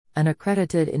An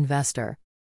accredited investor.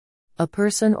 A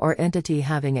person or entity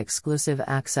having exclusive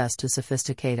access to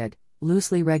sophisticated,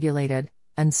 loosely regulated,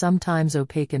 and sometimes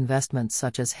opaque investments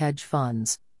such as hedge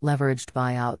funds, leveraged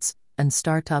buyouts, and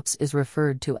startups is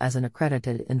referred to as an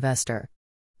accredited investor.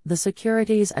 The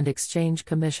Securities and Exchange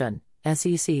Commission,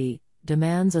 SEC,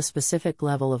 demands a specific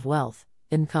level of wealth,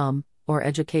 income, or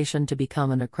education to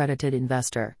become an accredited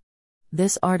investor.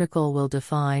 This article will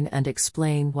define and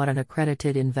explain what an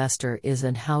accredited investor is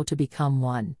and how to become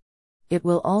one. It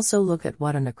will also look at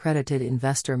what an accredited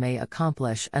investor may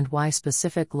accomplish and why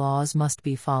specific laws must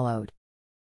be followed.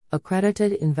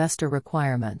 Accredited investor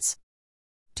requirements.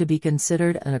 To be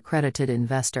considered an accredited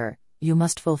investor, you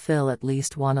must fulfill at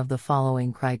least one of the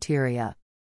following criteria.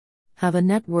 Have a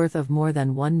net worth of more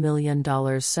than $1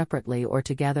 million separately or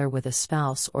together with a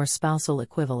spouse or spousal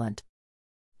equivalent.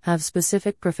 Have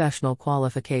specific professional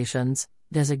qualifications,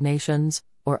 designations,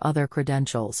 or other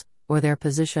credentials, or their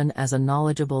position as a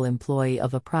knowledgeable employee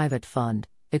of a private fund,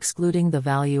 excluding the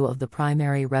value of the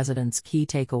primary residence. Key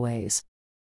takeaways.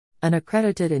 An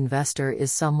accredited investor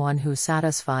is someone who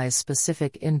satisfies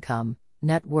specific income,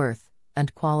 net worth,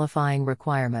 and qualifying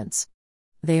requirements.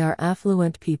 They are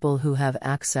affluent people who have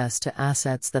access to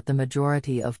assets that the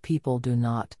majority of people do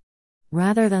not.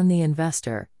 Rather than the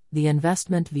investor, the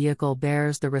investment vehicle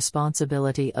bears the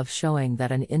responsibility of showing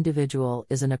that an individual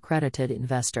is an accredited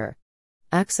investor.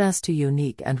 Access to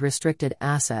unique and restricted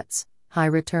assets, high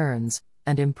returns,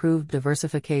 and improved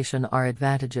diversification are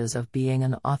advantages of being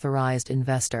an authorized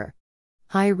investor.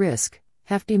 High risk,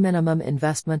 hefty minimum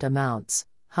investment amounts,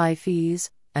 high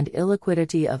fees, and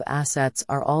illiquidity of assets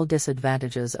are all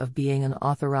disadvantages of being an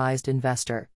authorized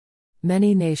investor.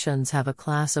 Many nations have a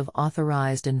class of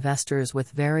authorized investors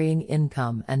with varying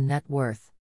income and net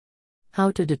worth.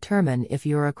 How to determine if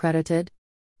you're accredited?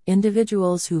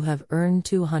 Individuals who have earned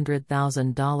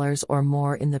 $200,000 or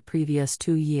more in the previous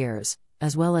 2 years,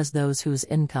 as well as those whose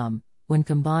income, when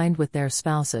combined with their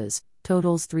spouses,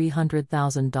 totals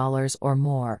 $300,000 or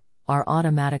more, are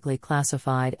automatically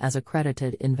classified as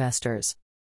accredited investors.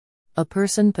 A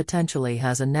person potentially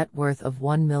has a net worth of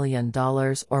 $1 million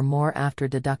or more after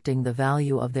deducting the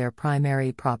value of their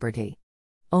primary property.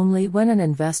 Only when an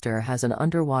investor has an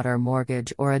underwater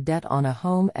mortgage or a debt on a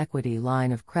home equity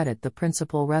line of credit the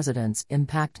principal residence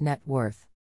impact net worth.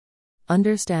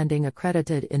 Understanding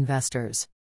accredited investors.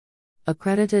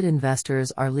 Accredited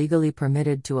investors are legally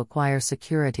permitted to acquire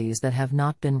securities that have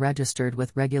not been registered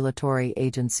with regulatory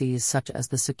agencies such as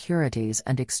the Securities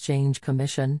and Exchange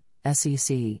Commission,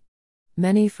 SEC.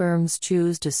 Many firms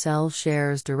choose to sell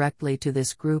shares directly to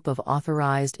this group of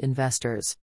authorized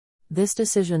investors. This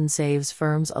decision saves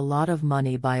firms a lot of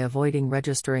money by avoiding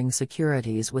registering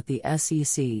securities with the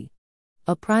SEC.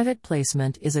 A private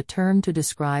placement is a term to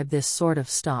describe this sort of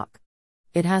stock.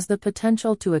 It has the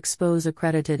potential to expose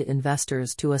accredited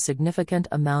investors to a significant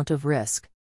amount of risk.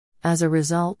 As a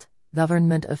result,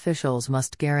 government officials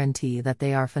must guarantee that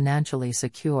they are financially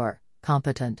secure,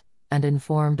 competent, and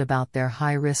informed about their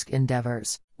high-risk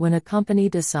endeavors when a company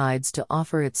decides to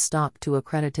offer its stock to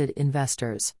accredited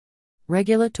investors.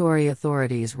 Regulatory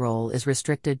authorities' role is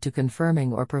restricted to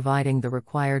confirming or providing the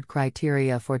required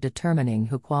criteria for determining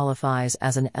who qualifies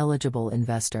as an eligible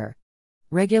investor.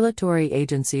 Regulatory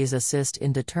agencies assist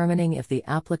in determining if the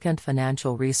applicant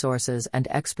financial resources and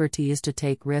expertise to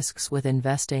take risks with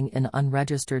investing in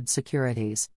unregistered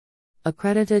securities.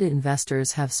 Accredited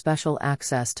investors have special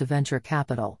access to venture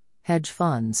capital, hedge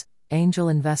funds, angel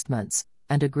investments,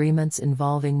 and agreements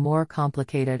involving more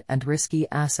complicated and risky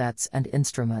assets and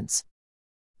instruments.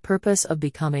 Purpose of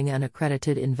becoming an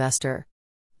accredited investor.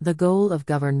 The goal of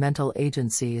governmental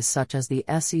agencies such as the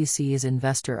SEC's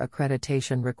investor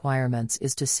accreditation requirements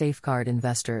is to safeguard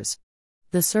investors.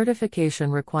 The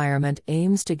certification requirement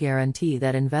aims to guarantee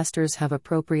that investors have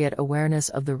appropriate awareness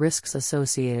of the risks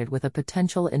associated with a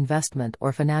potential investment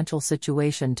or financial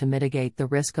situation to mitigate the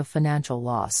risk of financial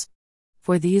loss.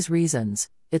 For these reasons,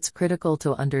 it's critical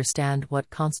to understand what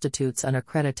constitutes an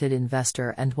accredited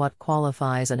investor and what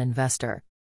qualifies an investor.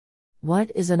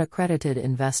 What is an accredited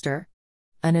investor?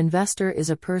 An investor is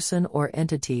a person or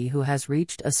entity who has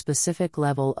reached a specific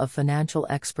level of financial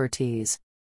expertise.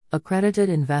 Accredited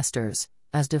investors,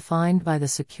 as defined by the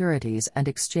Securities and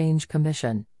Exchange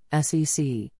Commission, SEC,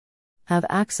 have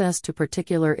access to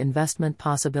particular investment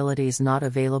possibilities not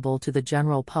available to the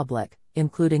general public,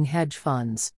 including hedge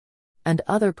funds and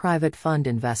other private fund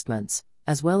investments,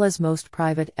 as well as most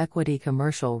private equity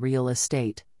commercial real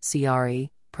estate, CRE,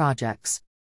 projects.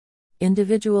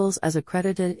 Individuals as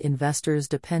accredited investors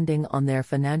depending on their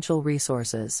financial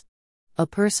resources. A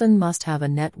person must have a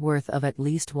net worth of at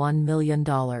least $1 million.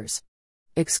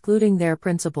 Excluding their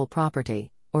principal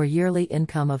property, or yearly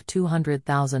income of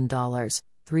 $200,000,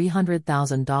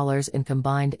 $300,000 in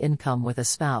combined income with a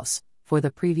spouse, for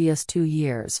the previous 2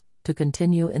 years, to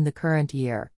continue in the current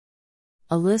year.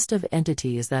 A list of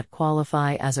entities that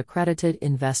qualify as accredited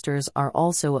investors are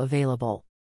also available.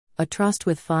 A trust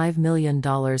with $5 million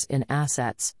in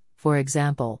assets, for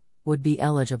example, would be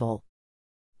eligible.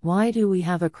 Why do we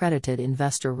have accredited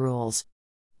investor rules?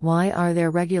 Why are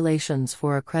there regulations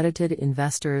for accredited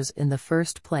investors in the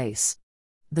first place?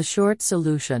 The short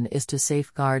solution is to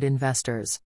safeguard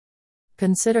investors.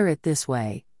 Consider it this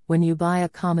way: when you buy a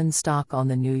common stock on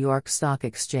the New York Stock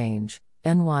Exchange,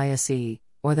 NYSE,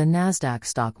 or the NASDAQ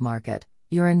stock market,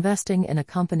 you're investing in a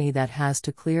company that has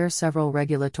to clear several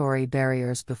regulatory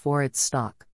barriers before its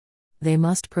stock. They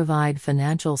must provide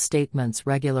financial statements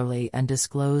regularly and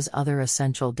disclose other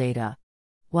essential data.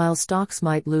 While stocks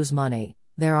might lose money,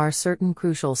 there are certain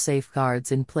crucial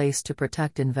safeguards in place to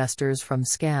protect investors from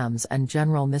scams and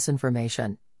general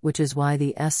misinformation, which is why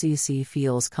the SEC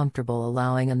feels comfortable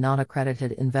allowing a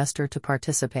non-accredited investor to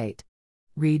participate.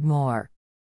 Read more.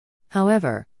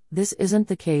 However, this isn't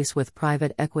the case with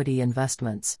private equity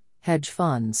investments, hedge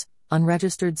funds,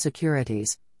 unregistered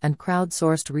securities, and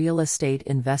crowdsourced real estate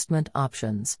investment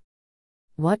options.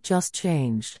 What just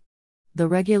changed? The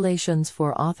regulations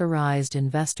for authorized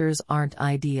investors aren't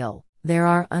ideal. There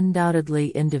are undoubtedly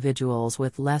individuals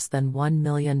with less than $1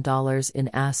 million in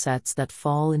assets that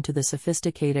fall into the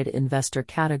sophisticated investor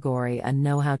category and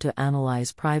know how to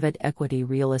analyze private equity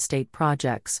real estate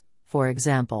projects, for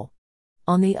example.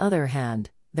 On the other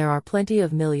hand, there are plenty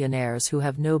of millionaires who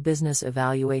have no business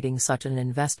evaluating such an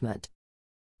investment.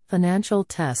 Financial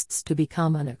tests to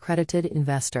become an accredited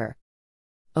investor.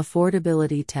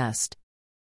 Affordability test.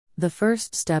 The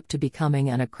first step to becoming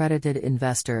an accredited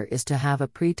investor is to have a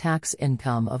pre-tax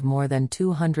income of more than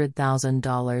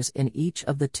 $200,000 in each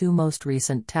of the 2 most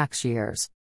recent tax years.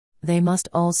 They must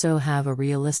also have a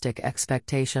realistic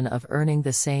expectation of earning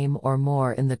the same or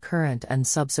more in the current and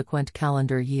subsequent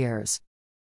calendar years.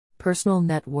 Personal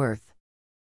net worth.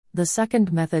 The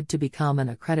second method to become an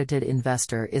accredited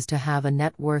investor is to have a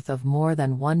net worth of more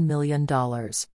than $1 million.